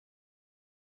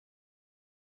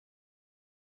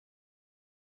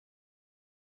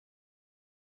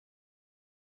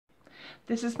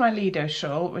This is my Lido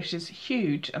shawl, which is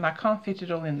huge and I can't fit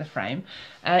it all in the frame.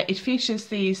 It features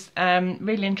these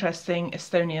really interesting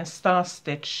Estonian star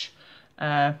stitch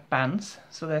bands.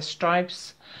 So there's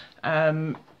stripes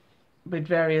with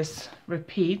various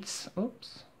repeats.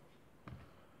 Oops.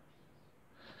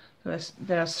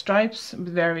 There are stripes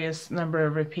with various number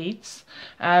of repeats.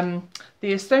 The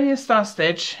Estonian star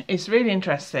stitch is really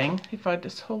interesting. If I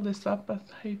just hold this up, I'm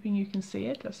hoping you can see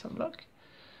it. Let's have a look.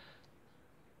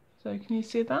 So can you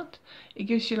see that? It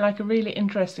gives you like a really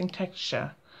interesting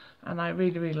texture, and I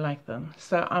really like them.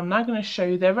 So I'm now going to show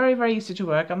you. They're very easy to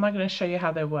work. I'm not going to show you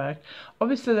how they work.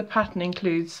 Obviously the pattern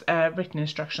includes written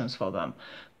instructions for them,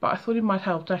 but I thought it might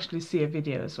help to actually see a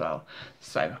video as well.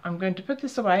 So I'm going to put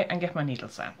this away and get my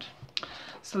needles out.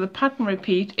 So the pattern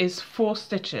repeat is 4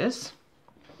 stitches.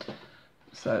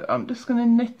 So I'm just going to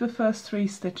knit the first 3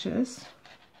 stitches.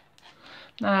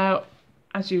 Now,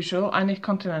 as usual, I knit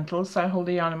continental, so I hold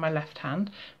the yarn in my left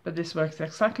hand, but this works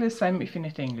exactly the same if you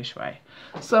knit the English way.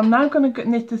 So I'm now going to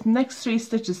knit the next 3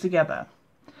 stitches together.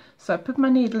 So I put my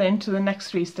needle into the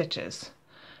next 3 stitches,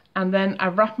 and then I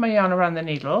wrap my yarn around the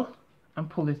needle and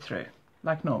pull it through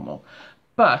like normal.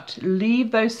 But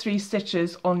leave those 3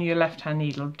 stitches on your left hand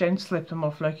needle, don't slip them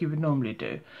off like you would normally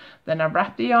do. Then I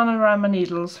wrap the yarn around my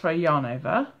needles for a yarn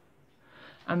over,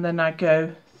 and then I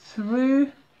go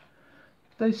through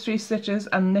those 3 stitches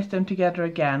and knit them together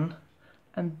again,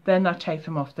 and then I take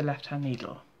them off the left hand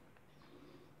needle.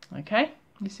 Okay,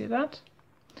 you see that?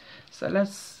 So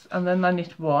and then I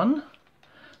knit 1.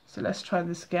 So let's try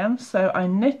this again. So I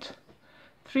knit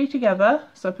 3 together,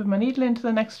 so I put my needle into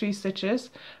the next 3 stitches,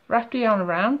 wrap the yarn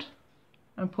around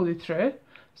and pull it through.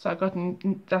 So I got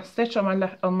that stitch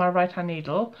on my right hand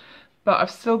needle, but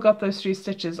I've still got those 3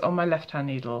 stitches on my left hand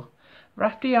needle.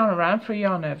 Wrap the yarn around for a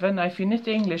yarn over. Now if you knit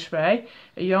the English way,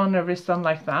 a yarn over is done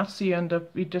like that, so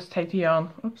you just take the yarn,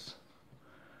 oops,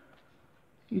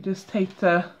 you just take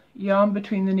the yarn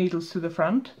between the needles to the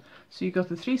front. So you got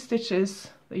the 3 stitches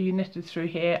that you knitted through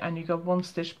here, and you got 1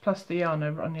 stitch plus the yarn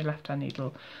over on your left hand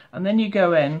needle, and then you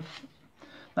go in.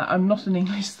 Now I'm not an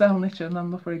English style knitter and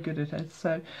I'm not very good at it,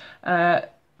 so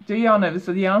do yarn over,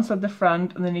 so the yarn's at the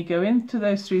front, and then you go into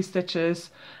those 3 stitches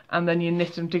and then you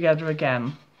knit them together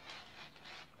again.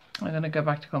 I'm going to go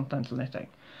back to continental knitting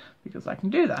because I can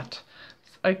do that.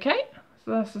 Okay,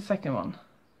 so that's the second one.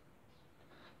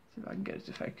 See if I can get it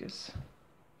to focus.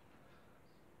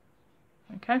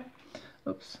 Okay,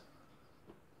 oops.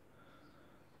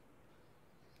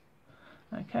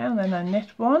 Okay, and then I knit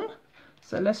 1.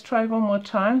 So let's try one more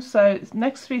time. So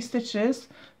next 3 stitches,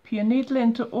 put your needle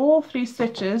into all 3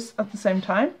 stitches at the same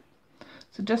time.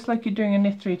 So just like you're doing a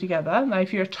knit 3 together. Now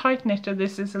if you're a tight knitter,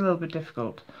 this is a little bit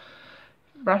difficult.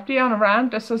 Wrap the yarn around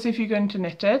just as if you're going to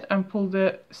knit it, and pull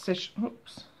the stitch,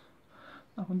 oops,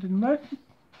 that one didn't work,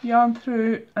 yarn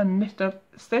through and knit up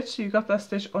stitch, so you got that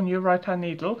stitch on your right hand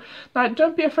needle. Now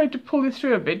don't be afraid to pull it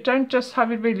through a bit, don't just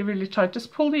have it really tight,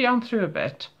 just pull the yarn through a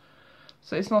bit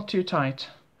so it's not too tight.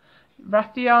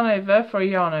 Wrap the yarn over for a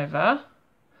yarn over,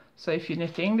 so if you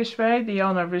knit the English way, the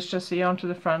yarn over is just the yarn to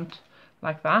the front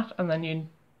like that, and then you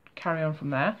carry on from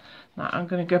there. Now I'm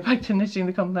going to go back to knitting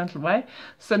the continental way.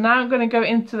 So now I'm going to go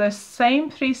into the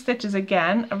same 3 stitches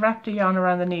again, and wrap the yarn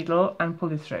around the needle and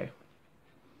pull it through.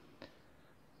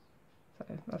 So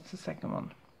that's the second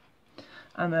one.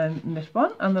 And then knit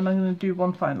 1, and then I'm going to do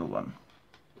one final one.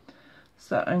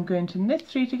 So I'm going to knit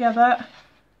 3 together,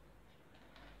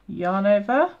 yarn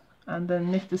over, and then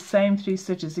knit the same 3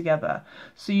 stitches together.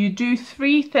 So you do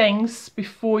 3 things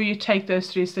before you take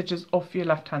those 3 stitches off your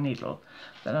left hand needle.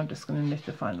 Then I'm just going to knit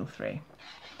the final 3.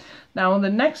 Now on the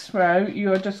next row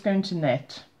you are just going to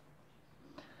knit.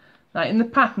 Now in the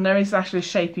pattern there is actually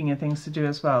shaping and things to do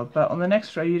as well, but on the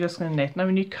next row you're just going to knit. Now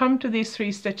when you come to these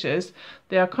 3 stitches,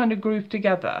 they are kind of grouped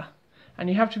together, and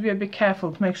you have to be a bit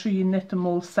careful to make sure you knit them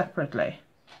all separately.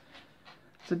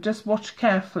 So just watch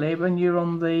carefully when you're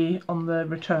on the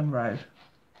return row.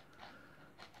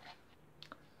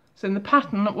 So in the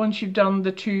pattern, once you've done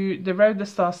the row, the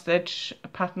star stitch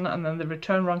pattern, and then the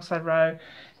return wrong side row,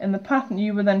 in the pattern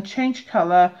you would then change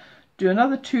colour, do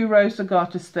another 2 rows of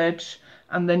garter stitch,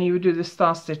 and then you would do the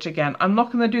star stitch again. I'm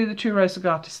not going to do the 2 rows of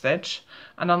garter stitch,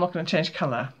 and I'm not going to change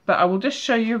colour, but I will just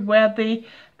show you where the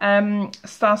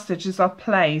star stitches are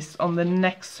placed on the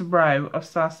next row of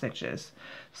star stitches.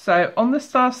 So on the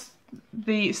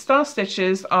star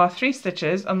stitches are 3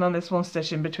 stitches, and then there's 1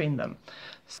 stitch in between them.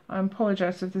 So I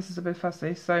apologise if this is a bit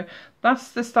fussy. So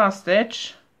that's the star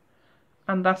stitch,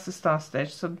 and that's the star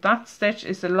stitch. So that stitch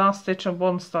is the last stitch of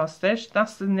 1 star stitch,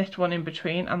 that's the knit one in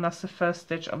between, and that's the first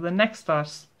stitch of the next star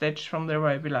stitch from the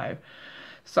row below.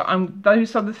 So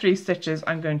those are the 3 stitches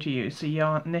I'm going to use.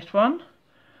 So knit 1,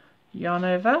 yarn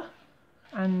over,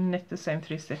 and knit the same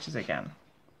 3 stitches again.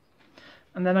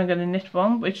 And then I'm going to knit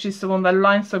 1, which is the one that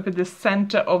lines up with the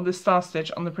center of the star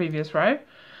stitch on the previous row.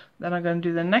 Then I'm going to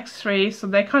do the next 3, so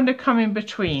they kind of come in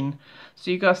between.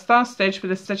 So you got a star stitch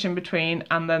with a stitch in between,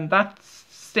 and then that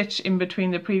stitch in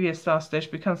between the previous star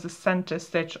stitch becomes the center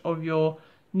stitch of your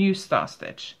new star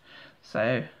stitch.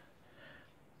 So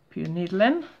put your needle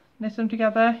in, knit them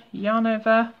together, yarn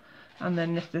over, and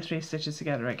then knit the 3 stitches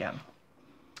together again.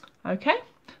 Okay.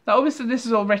 Now obviously this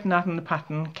is all written out in the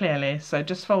pattern clearly, so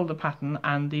just fold the pattern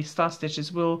and the star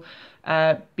stitches will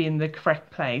be in the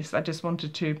correct place. I just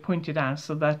wanted to point it out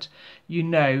so that you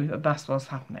know that that's what's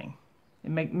happening.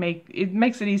 It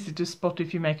makes it easy to spot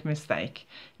if you make a mistake,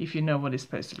 if you know what it's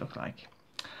supposed to look like.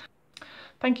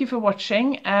 Thank you for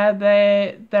watching.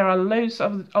 There are loads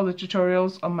of other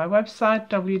tutorials on my website,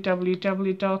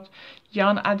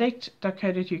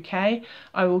 www.YarnAddict.co.uk.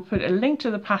 I will put a link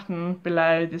to the pattern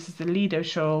below. This is the Lido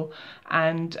shawl,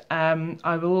 and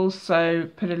I will also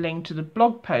put a link to the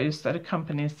blog post that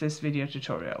accompanies this video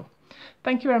tutorial.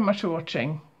 Thank you very much for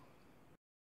watching.